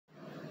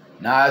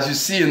Now, as you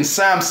see in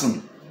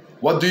Samson,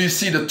 what do you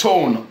see the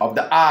tone of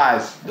the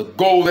eyes? The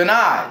golden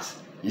eyes.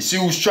 You see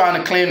who's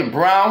trying to claim the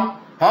brown?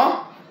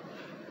 Huh?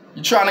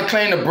 You trying to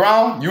claim the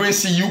brown? UNC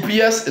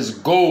UPS is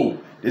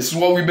gold. This is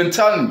what we've been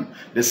telling you.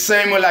 The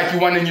same way like you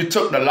went and you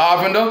took the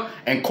lavender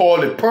and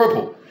called it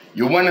purple.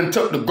 You went and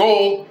took the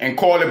gold and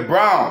called it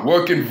brown,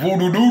 working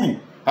voodoo doodoo.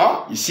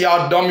 Huh? You see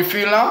how dumb you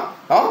feel now?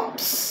 Huh?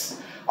 Psst.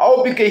 I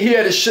hope you can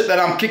hear the shit that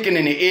I'm kicking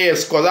in the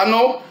ears, because I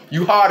know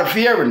you hard of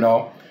hearing,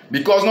 though.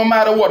 Because no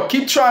matter what,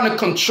 keep trying to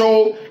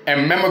control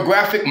and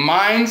memographic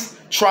minds,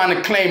 trying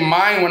to claim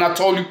mine when I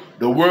told you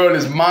the world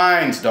is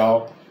mine,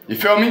 dog. You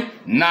feel me?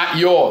 Not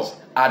yours.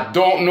 I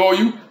don't know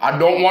you. I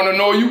don't want to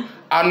know you.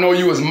 I know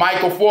you as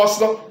Michael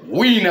Foster.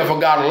 We never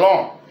got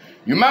along.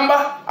 You remember?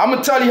 I'm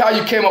going to tell you how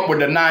you came up with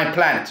the 9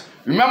 planets.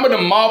 Remember the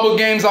marble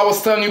games I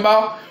was telling you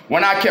about?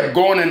 When I kept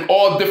going in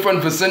all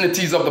different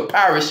vicinities of the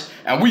parish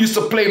and we used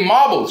to play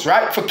marbles,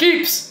 right? For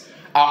keeps.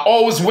 I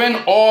always win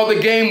all the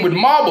game with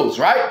marbles,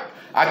 right?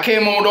 I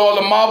came on with all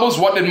the marbles.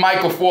 What did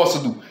Michael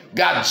Foster do?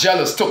 Got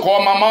jealous, took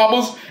all my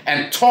marbles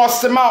and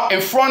tossed them out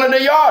in front of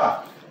the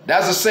yard.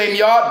 That's the same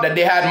yard that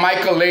they had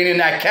Michael laying in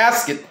that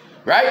casket,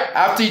 right?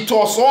 After he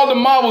tossed all the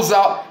marbles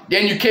out,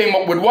 then you came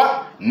up with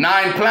what?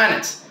 9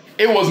 planets.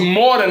 It was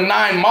more than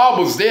 9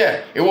 marbles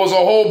there. It was a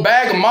whole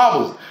bag of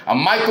marbles. And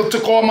Michael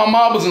took all my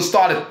marbles and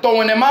started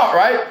throwing them out,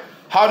 right?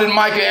 How did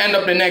Michael end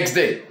up the next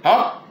day?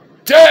 Huh?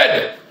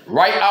 Dead!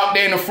 Right out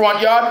there in the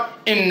front yard,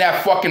 in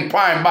that fucking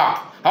pine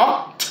box.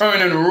 Huh?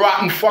 Turning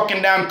rotten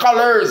fucking damn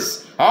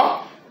colors.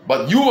 Huh?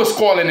 But you was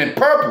calling it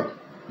purple.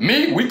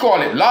 Me, we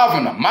call it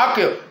lavender.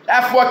 Michael,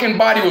 that fucking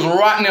body was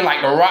rotting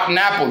like a rotten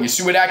apple. You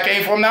see where that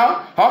came from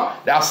now? Huh?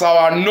 That's how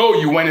I know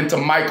you went into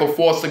Michael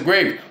Foster's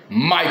grave.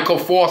 Michael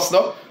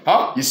Foster.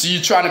 Huh? You see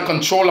you trying to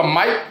control a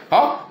mic?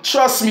 Huh?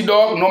 Trust me,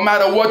 dog. No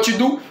matter what you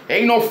do,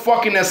 ain't no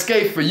fucking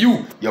escape for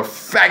you, you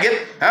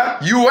faggot. Huh?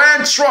 You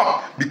and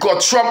Trump.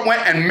 Because Trump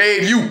went and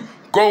made you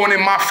going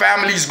in my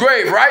family's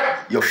grave, right?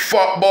 You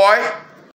fuck boy.